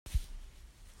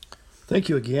Thank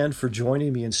you again for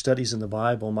joining me in Studies in the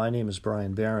Bible. My name is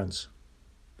Brian Behrens.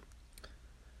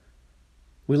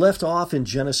 We left off in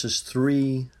Genesis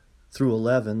 3 through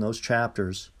 11, those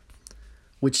chapters,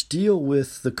 which deal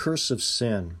with the curse of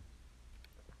sin.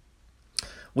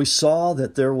 We saw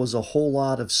that there was a whole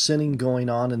lot of sinning going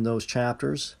on in those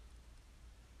chapters.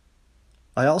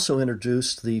 I also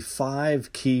introduced the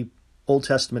 5 key Old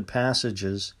Testament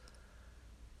passages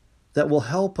that will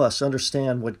help us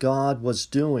understand what God was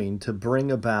doing to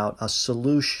bring about a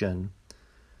solution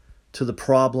to the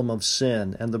problem of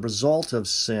sin and the result of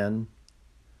sin,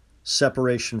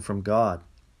 separation from God.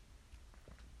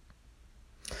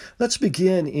 Let's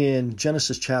begin in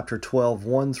Genesis chapter 12,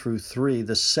 1 through 3,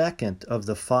 the second of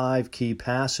the 5 key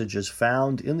passages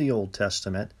found in the Old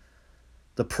Testament,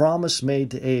 the promise made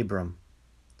to Abram.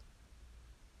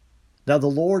 Now the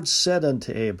Lord said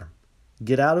unto Abram,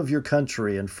 Get out of your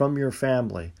country and from your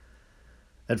family,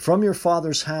 and from your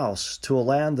father's house to a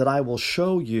land that I will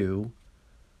show you.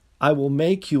 I will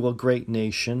make you a great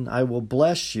nation. I will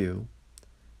bless you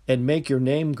and make your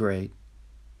name great,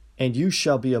 and you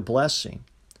shall be a blessing.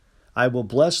 I will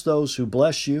bless those who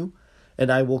bless you,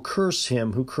 and I will curse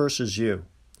him who curses you.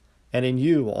 And in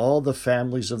you all the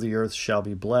families of the earth shall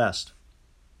be blessed.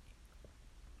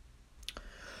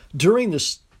 During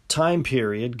this time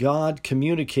period, God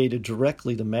communicated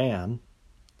directly to man.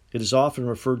 It is often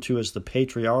referred to as the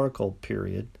patriarchal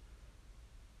period,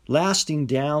 lasting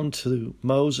down to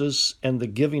Moses and the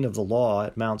giving of the law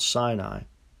at Mount Sinai.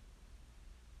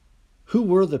 Who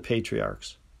were the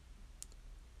patriarchs?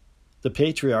 The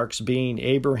patriarchs being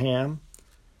Abraham,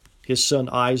 his son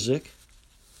Isaac,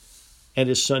 and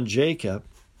his son Jacob,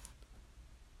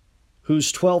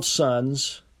 whose 12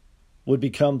 sons would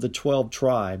become the 12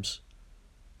 tribes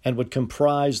and would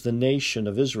comprise the nation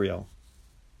of Israel.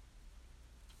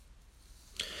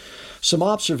 Some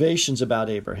observations about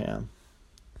Abraham.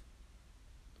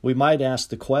 We might ask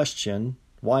the question,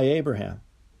 why Abraham?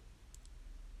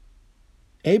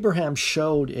 Abraham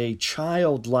showed a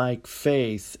childlike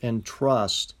faith and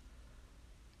trust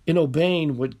in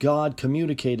obeying what God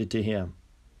communicated to him.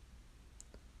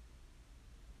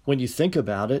 When you think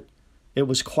about it, it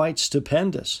was quite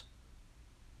stupendous.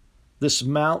 This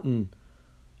mountain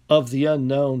of the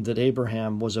unknown that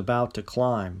Abraham was about to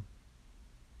climb.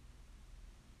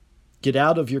 Get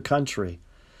out of your country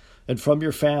and from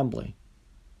your family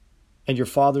and your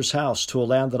father's house to a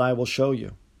land that I will show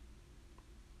you.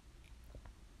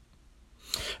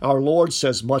 Our Lord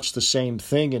says much the same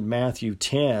thing in Matthew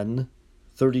 10,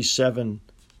 37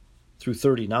 through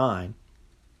 39.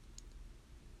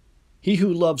 He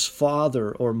who loves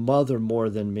father or mother more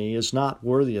than me is not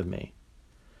worthy of me.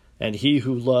 And he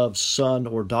who loves son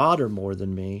or daughter more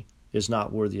than me is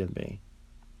not worthy of me.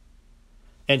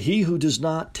 And he who does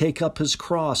not take up his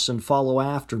cross and follow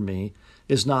after me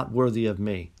is not worthy of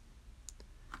me.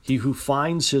 He who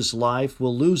finds his life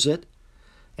will lose it,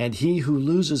 and he who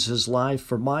loses his life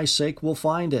for my sake will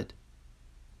find it.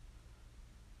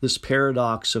 This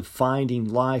paradox of finding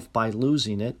life by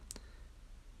losing it,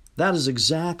 that is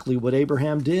exactly what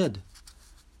Abraham did.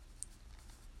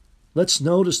 Let's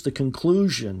notice the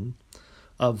conclusion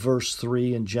of verse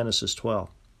 3 in Genesis 12.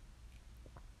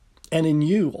 And in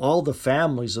you all the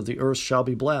families of the earth shall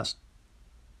be blessed.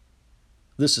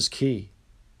 This is key.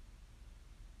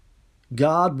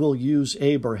 God will use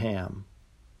Abraham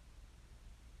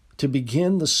to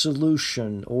begin the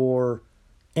solution or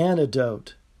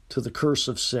antidote to the curse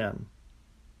of sin.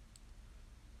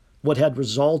 What had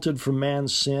resulted from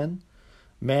man's sin?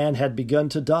 Man had begun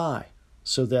to die,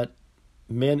 so that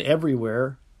men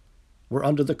everywhere were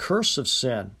under the curse of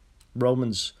sin.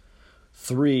 Romans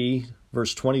 3,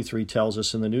 verse 23 tells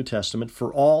us in the New Testament,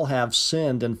 For all have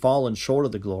sinned and fallen short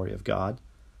of the glory of God.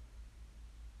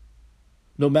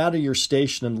 No matter your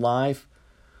station in life,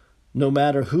 no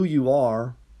matter who you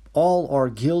are, all are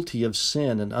guilty of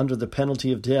sin and under the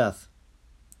penalty of death.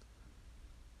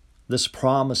 This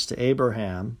promise to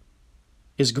Abraham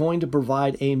is going to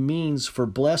provide a means for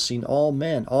blessing all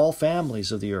men, all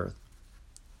families of the earth.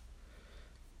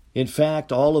 In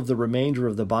fact, all of the remainder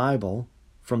of the Bible,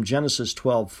 from Genesis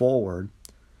 12 forward,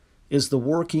 is the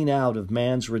working out of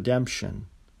man's redemption,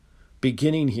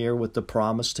 beginning here with the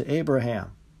promise to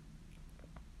Abraham.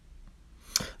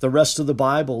 The rest of the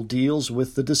Bible deals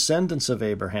with the descendants of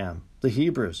Abraham, the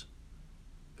Hebrews,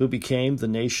 who became the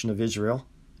nation of Israel,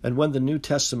 and when the New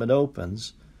Testament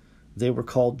opens, they were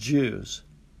called Jews.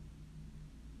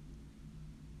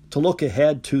 To look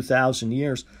ahead 2,000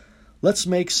 years, let's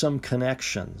make some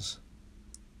connections.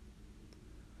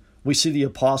 We see the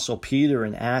Apostle Peter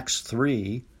in Acts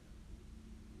 3,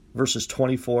 verses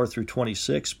 24 through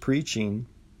 26, preaching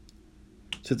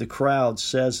to the crowd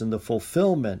says in the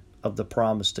fulfillment of the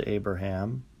promise to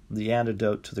Abraham, the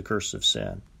antidote to the curse of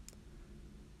sin.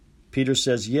 Peter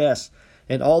says, yes,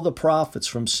 and all the prophets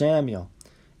from Samuel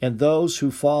and those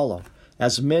who follow,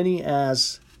 as many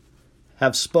as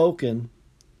have spoken,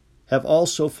 have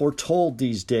also foretold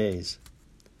these days.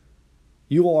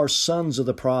 You are sons of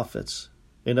the prophets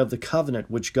and of the covenant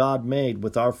which God made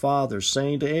with our fathers,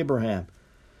 saying to Abraham,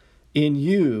 in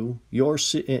your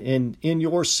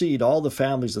seed, all the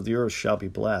families of the earth shall be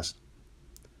blessed.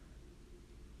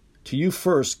 To you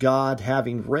first, God,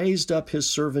 having raised up his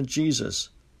servant Jesus,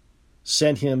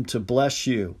 sent him to bless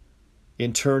you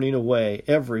in turning away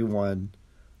every one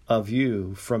of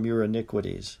you from your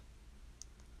iniquities.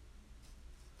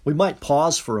 We might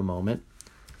pause for a moment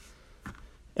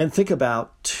and think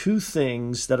about two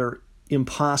things that are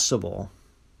impossible: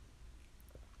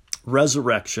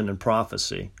 resurrection and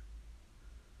prophecy.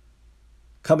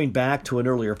 Coming back to an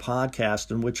earlier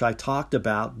podcast in which I talked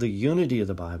about the unity of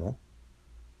the Bible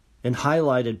and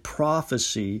highlighted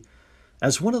prophecy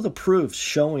as one of the proofs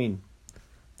showing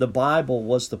the Bible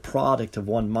was the product of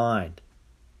one mind.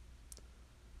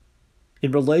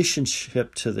 In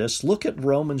relationship to this, look at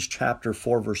Romans chapter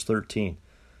 4, verse 13.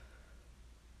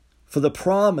 For the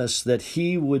promise that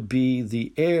he would be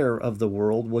the heir of the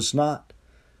world was not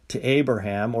to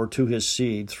Abraham or to his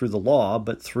seed through the law,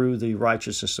 but through the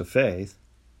righteousness of faith.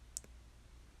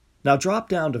 Now drop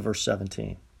down to verse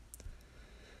 17.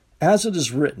 As it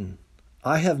is written,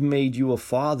 I have made you a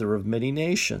father of many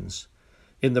nations,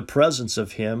 in the presence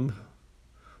of him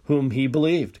whom he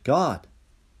believed, God,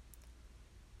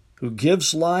 who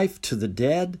gives life to the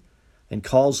dead and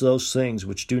calls those things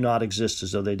which do not exist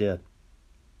as though they did.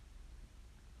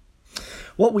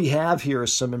 What we have here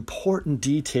is some important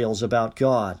details about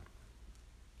God.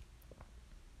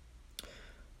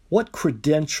 What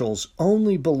credentials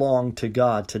only belong to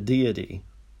God, to deity?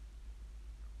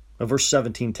 Verse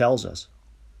 17 tells us,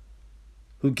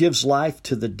 who gives life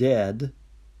to the dead,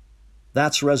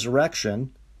 that's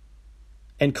resurrection,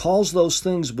 and calls those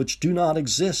things which do not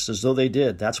exist as though they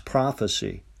did. That's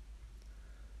prophecy.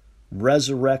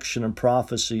 Resurrection and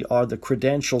prophecy are the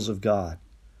credentials of God.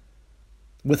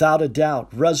 Without a doubt,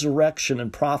 resurrection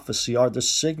and prophecy are the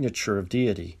signature of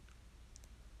deity.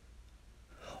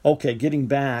 Okay, getting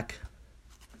back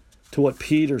to what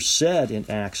Peter said in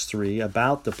Acts 3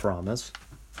 about the promise,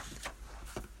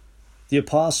 the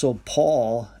Apostle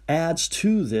Paul adds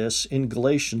to this in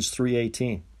Galatians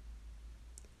 3:18.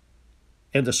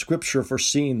 And the scripture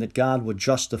foreseeing that God would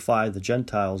justify the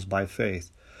Gentiles by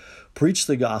faith, preached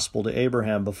the gospel to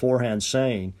Abraham beforehand,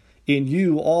 saying, in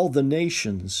you all the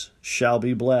nations shall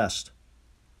be blessed.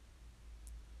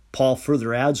 Paul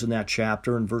further adds in that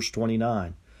chapter in verse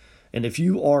 29, and if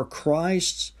you are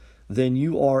Christ's, then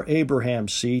you are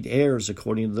Abraham's seed, heirs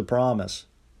according to the promise.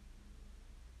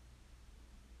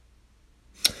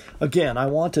 Again, I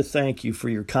want to thank you for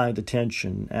your kind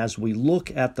attention as we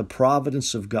look at the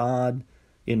providence of God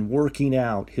in working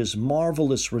out his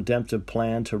marvelous redemptive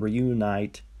plan to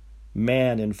reunite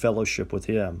man in fellowship with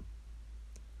him.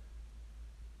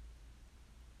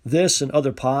 This and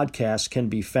other podcasts can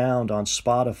be found on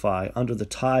Spotify under the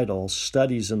title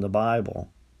Studies in the Bible.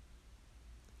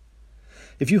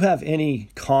 If you have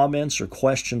any comments or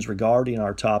questions regarding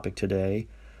our topic today,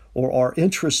 or are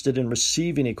interested in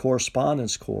receiving a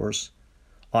correspondence course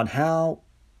on how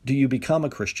do you become a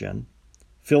Christian,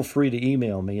 feel free to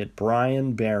email me at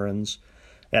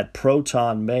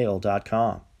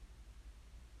brianbarons@protonmail.com.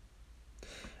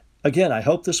 Again, I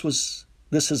hope this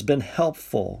has been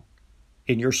helpful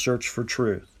in your search for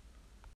truth.